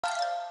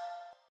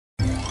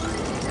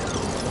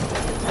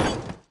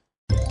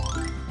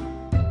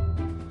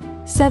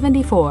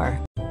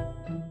74.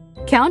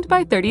 Count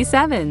by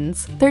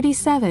 37s.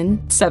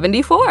 37,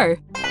 74.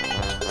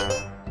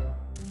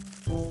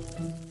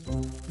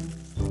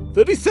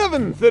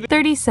 37,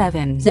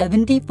 37,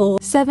 74,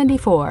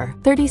 74.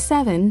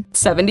 37,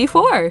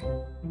 74.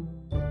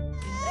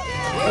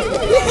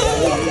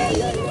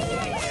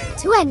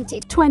 20,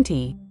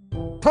 20.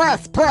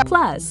 plus,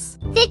 Plus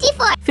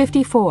 54,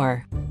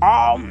 54.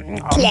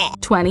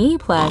 20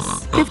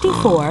 plus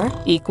 54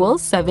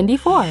 equals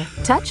 74.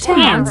 Touch 10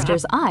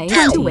 monsters' eyes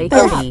to wake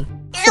 30,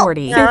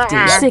 40,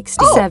 50,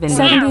 60, 70,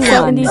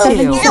 71,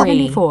 72,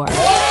 74.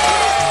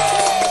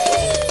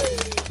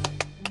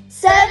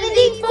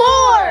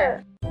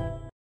 74!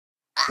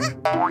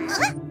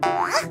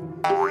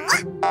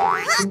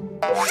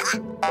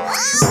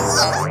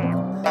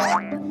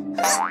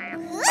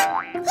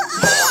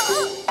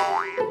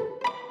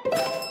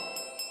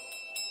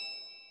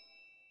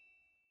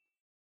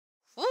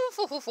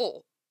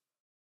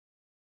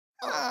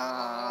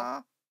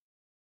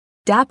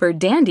 Dapper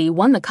Dandy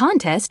won the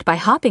contest by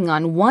hopping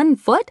on 1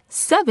 foot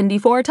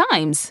 74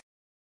 times.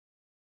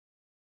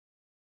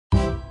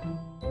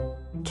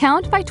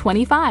 Count by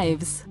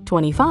 25s.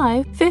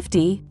 25,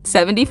 50,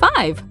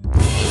 75.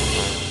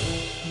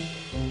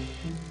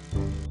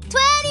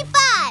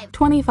 25,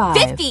 25,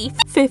 50,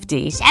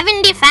 50,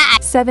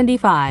 75,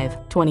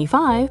 75,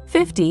 25,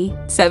 50,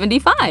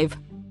 75.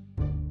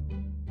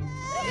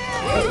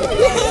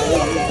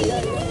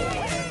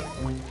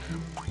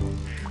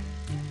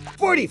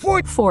 40,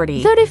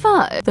 40,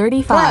 35,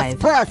 35,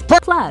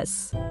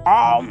 plus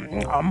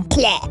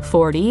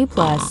 40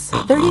 plus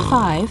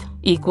 35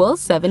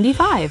 equals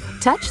 75.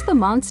 Touch the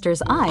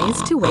monster's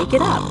eyes to wake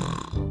it up.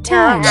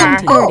 10,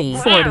 20, 30,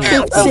 40,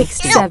 50,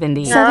 60,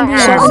 70,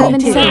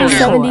 72,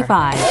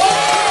 75.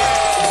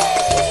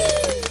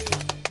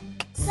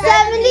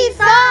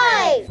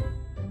 75!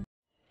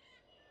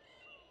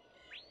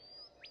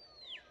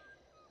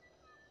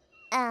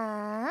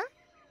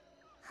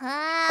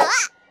 Huh?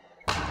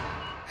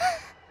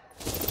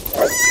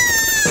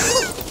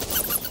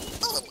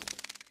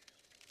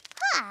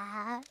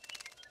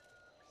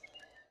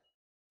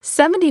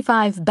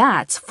 75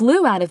 bats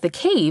flew out of the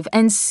cave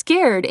and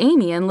scared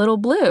Amy and Little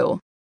Blue.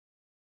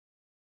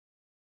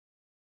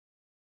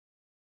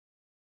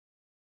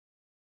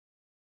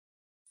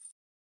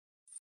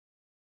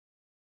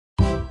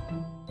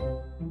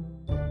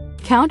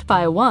 Count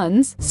by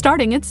ones,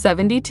 starting at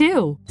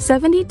 72.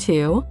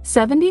 72,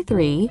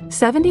 73,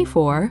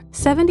 74,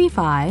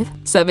 75,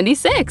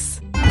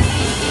 76.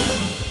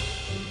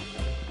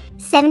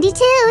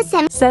 72,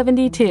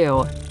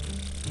 72,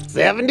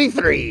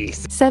 73,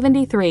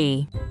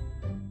 73,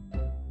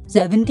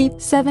 70,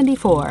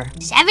 74,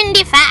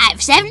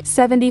 75,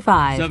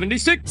 75,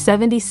 76,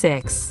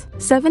 76,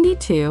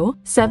 72,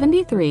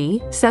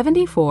 73,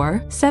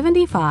 74,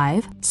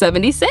 75,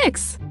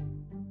 76.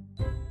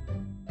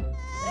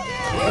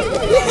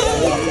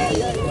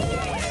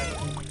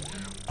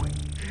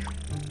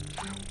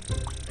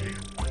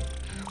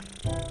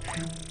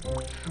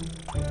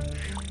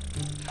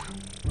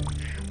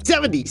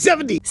 70,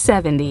 70,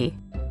 70,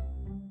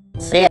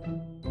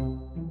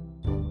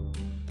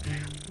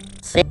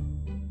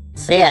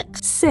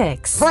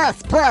 6,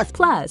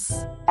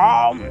 plus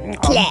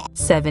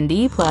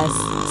 70 plus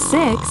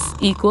 6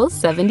 equals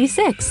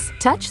 76.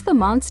 Touch the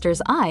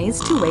monster's eyes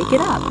to wake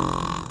it up.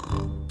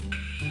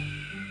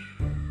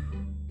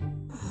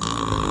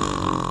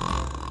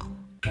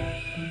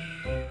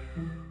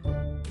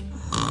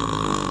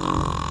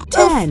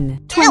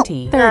 10,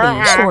 20,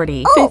 30,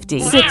 40, 50,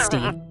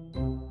 60.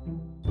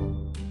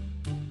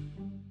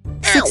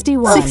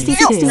 61,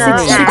 62,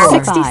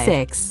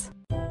 66.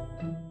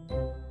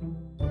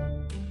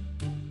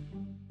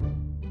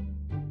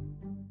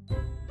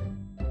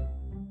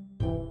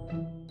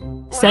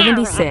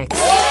 76.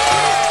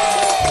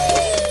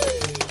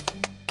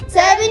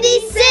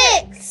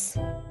 76!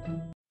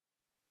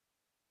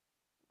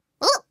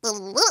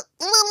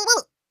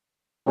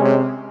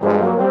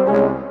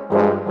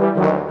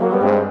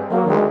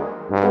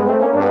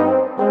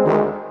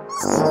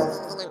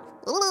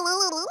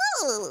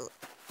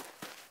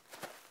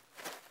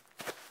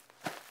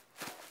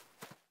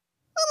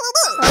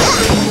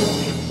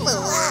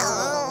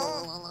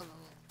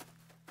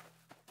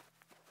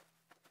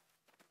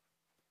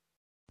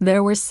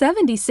 There were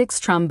 76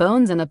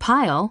 trombones in a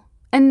pile,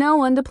 and no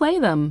one to play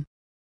them.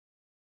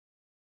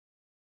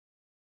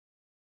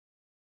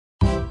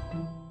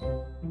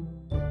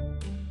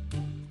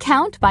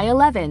 Count by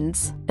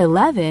 11s.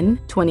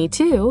 11,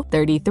 22,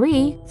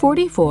 33,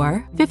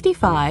 44,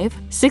 55,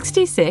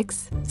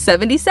 66,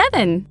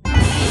 77.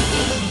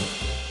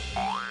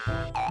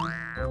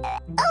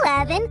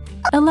 11,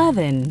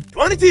 11,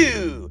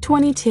 22,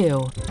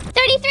 22,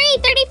 33,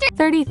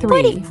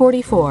 33,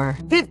 44,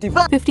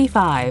 55,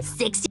 55,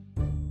 60,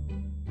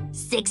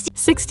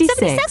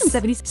 66,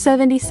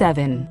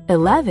 77,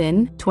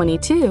 11,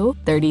 22,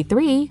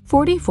 33,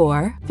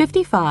 44,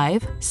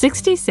 55,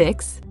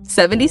 66,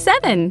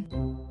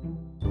 77.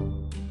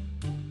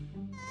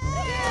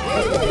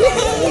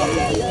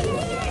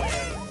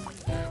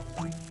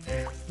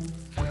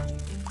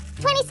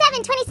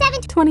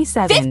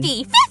 27.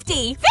 50,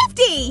 50,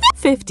 50.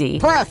 50.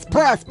 Plus.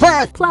 Plus.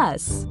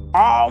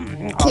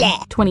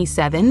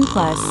 27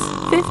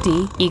 plus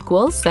 50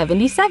 equals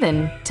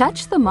 77.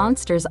 Touch the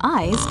monster's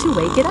eyes to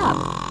wake it up.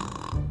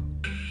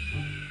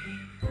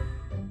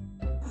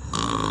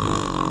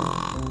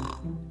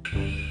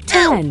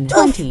 10,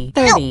 20,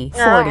 30,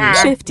 40,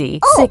 50,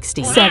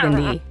 60,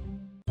 70.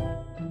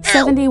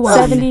 71,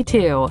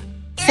 72,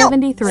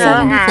 73,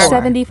 74,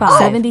 75,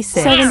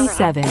 76,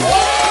 77.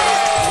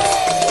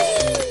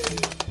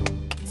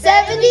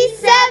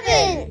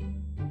 77.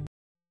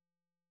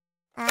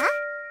 Huh?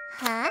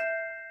 Huh?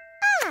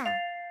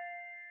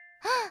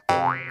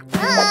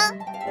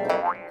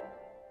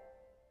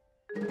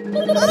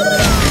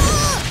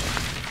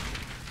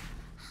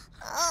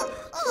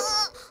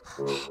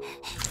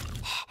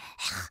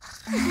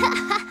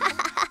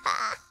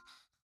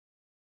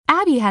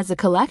 Abby has a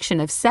collection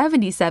of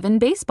 77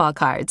 baseball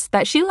cards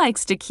that she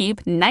likes to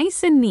keep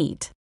nice and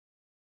neat.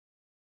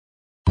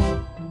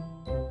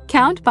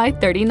 Count by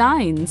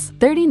 39s.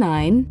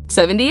 39,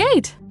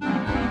 78.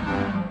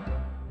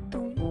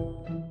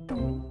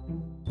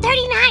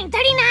 39,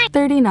 39.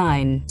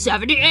 39,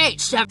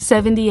 78,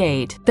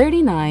 78.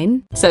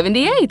 39,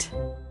 78.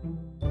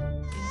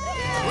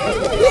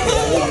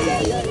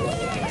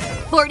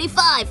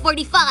 45,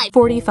 45.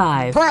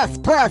 45. Plus.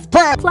 Plus.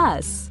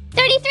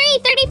 33,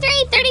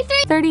 33,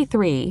 33.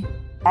 33.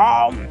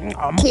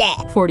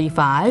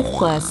 45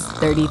 plus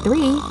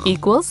 33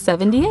 equals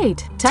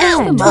 78.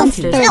 Touch the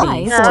monster's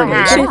eyes to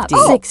wake it up.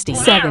 60,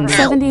 70,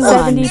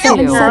 71,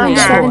 72,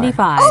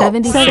 75,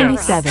 77,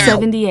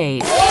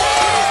 78.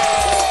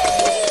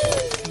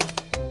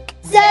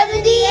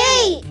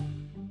 78.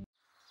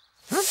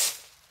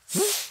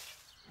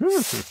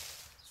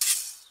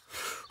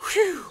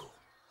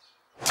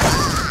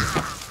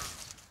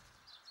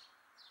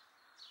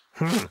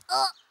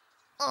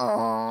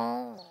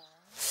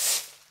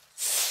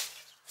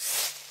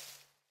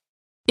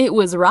 It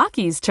was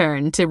Rocky's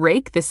turn to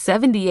rake the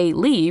 78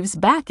 leaves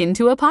back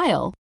into a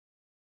pile.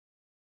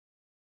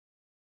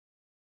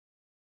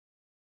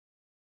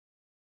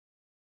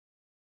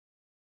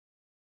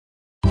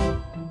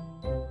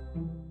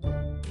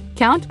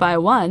 Count by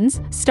ones,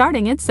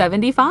 starting at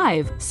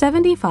 75.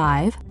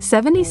 75,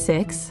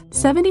 76,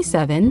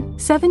 77,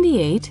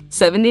 78,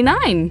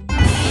 79.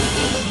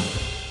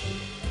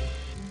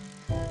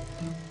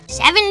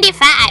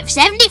 75,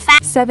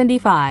 75.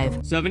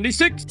 75,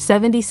 76,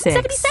 76,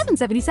 77,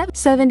 77.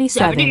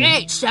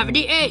 77, 78,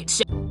 78.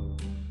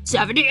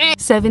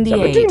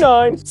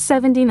 78,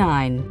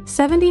 79,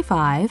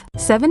 75,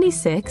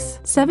 76,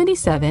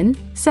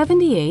 77,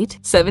 78,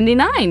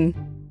 79.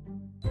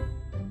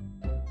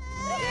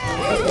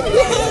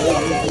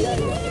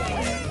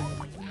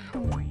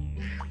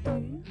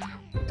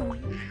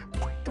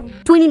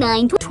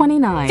 29,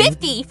 29,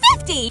 50,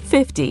 50.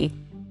 50.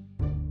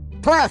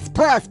 Plus.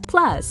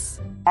 Plus.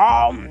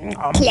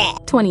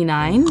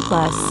 29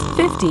 plus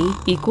 50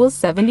 equals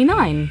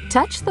 79.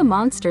 Touch the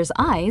monster's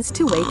eyes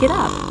to wake it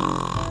up.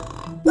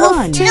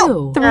 1,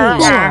 2, 3, 4,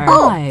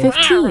 5,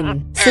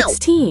 15,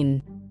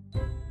 16,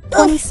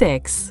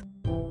 26,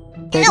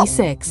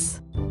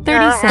 36,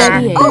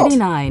 37,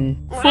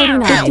 39,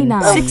 49,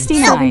 59,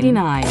 60,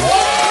 79.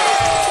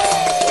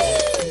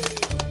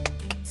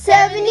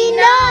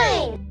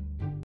 79.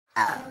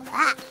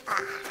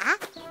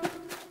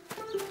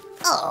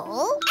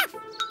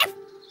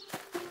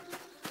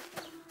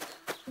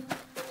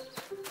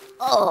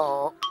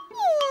 Oh.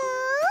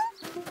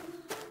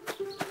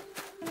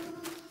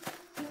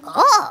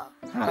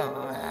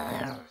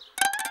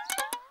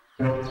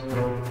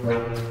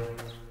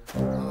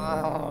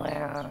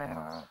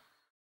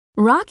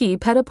 Rocky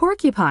pet a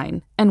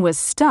porcupine and was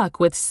stuck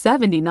with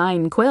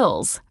 79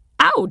 quills.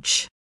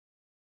 Ouch!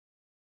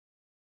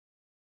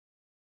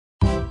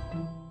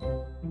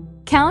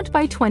 Count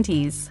by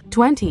 20s.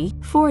 20,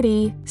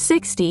 40,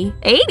 60,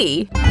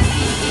 80.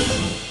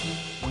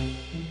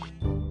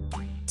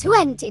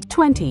 20.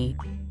 20,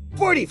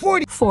 40.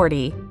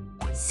 40,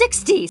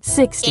 60.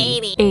 60,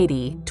 80.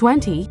 80,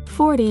 20,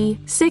 40,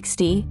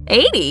 60,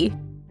 80.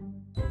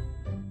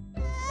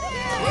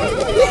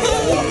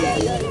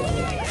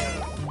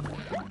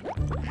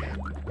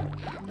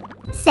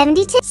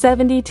 72.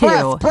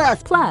 72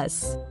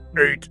 Plus.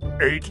 8.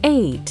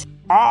 8.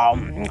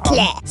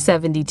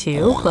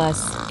 72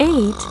 plus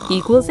 8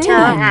 equals 80.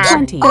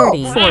 20,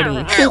 30,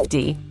 40,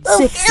 50,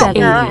 60, 80.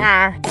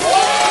 80.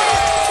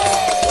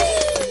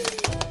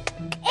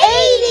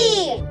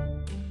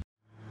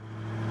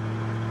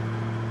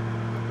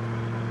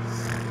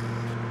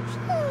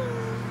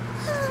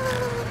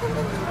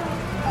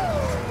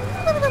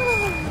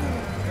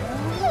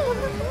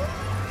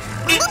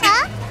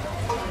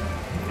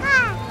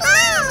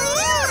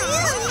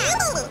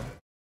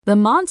 The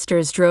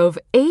monsters drove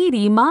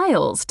 80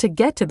 miles to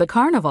get to the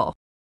carnival.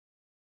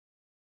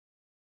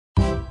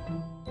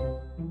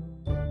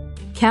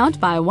 Count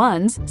by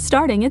ones,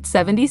 starting at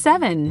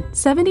 77,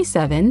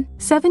 77,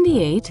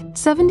 78,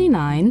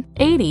 79,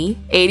 80,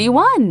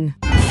 81.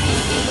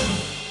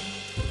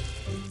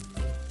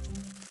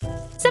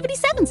 79.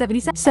 77,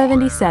 77,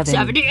 77,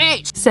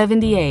 78.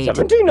 78,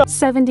 79.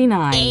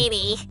 79,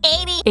 80.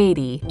 80.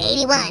 80,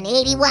 81.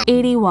 81.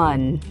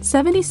 81,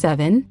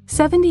 77,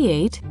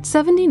 78,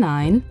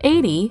 79,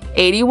 80,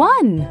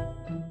 81.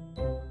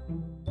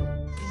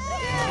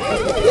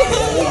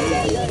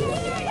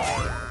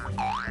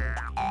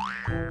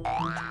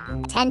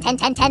 Ten.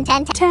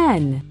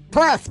 10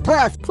 Plus.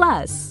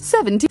 plus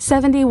 70,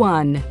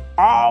 71.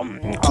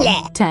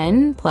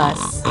 10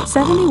 plus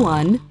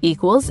 71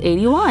 equals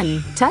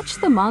 81. Touch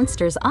the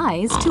monster's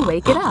eyes to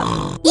wake it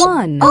up.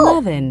 1,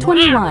 11,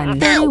 21,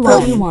 31,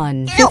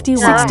 41, 50,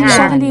 60,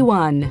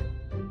 71,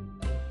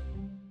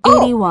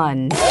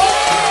 81.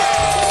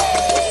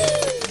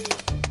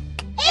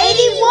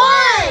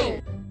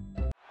 81!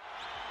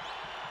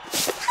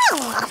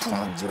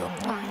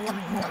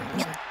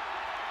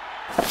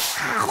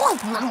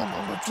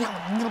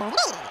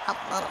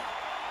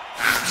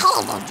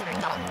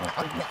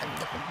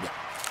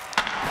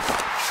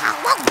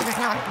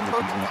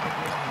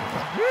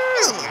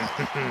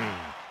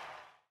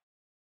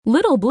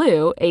 Little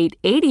Blue ate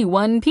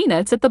 81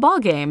 peanuts at the ball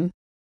game.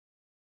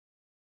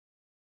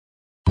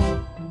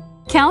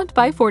 Count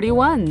by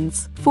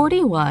 41s.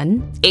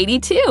 41,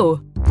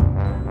 82.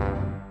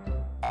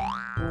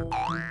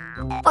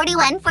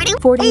 41.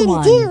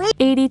 41,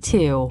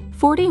 82,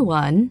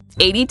 41,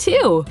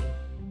 82.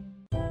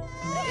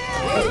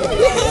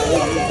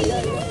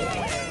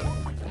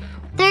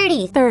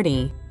 30.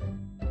 30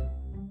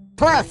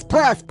 Plus.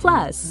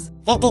 plus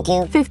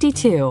 52.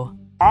 52.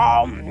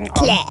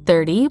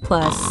 30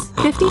 plus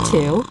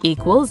 52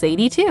 equals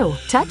 82.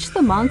 Touch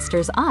the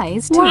monster's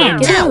eyes to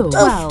make it up.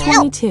 12,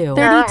 22,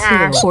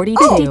 32,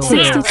 42,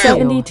 60,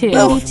 72,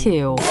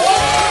 82.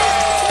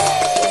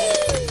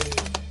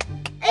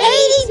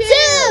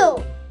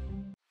 82!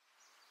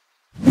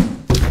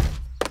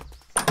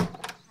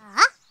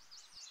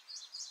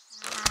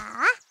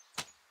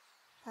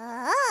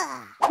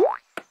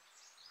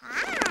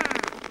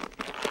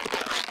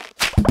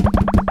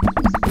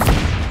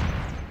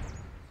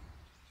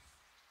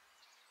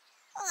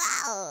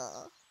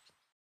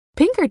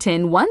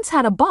 Pinkerton once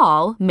had a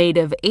ball made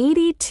of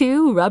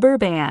 82 rubber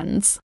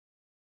bands.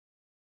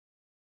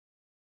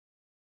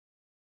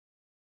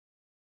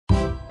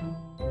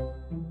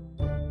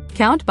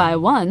 Count by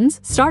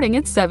ones starting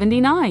at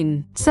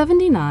 79.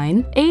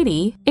 79,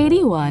 80,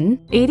 81,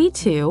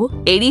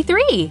 82,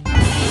 83.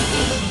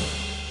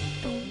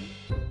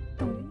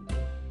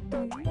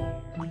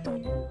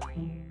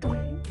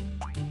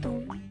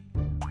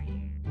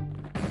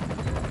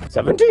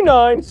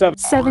 79.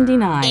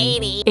 79,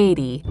 80.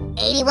 80,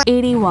 81.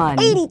 81,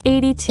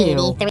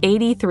 82, 83.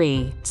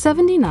 83,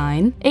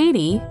 79,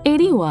 80,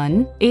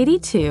 81,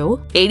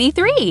 82,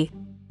 83.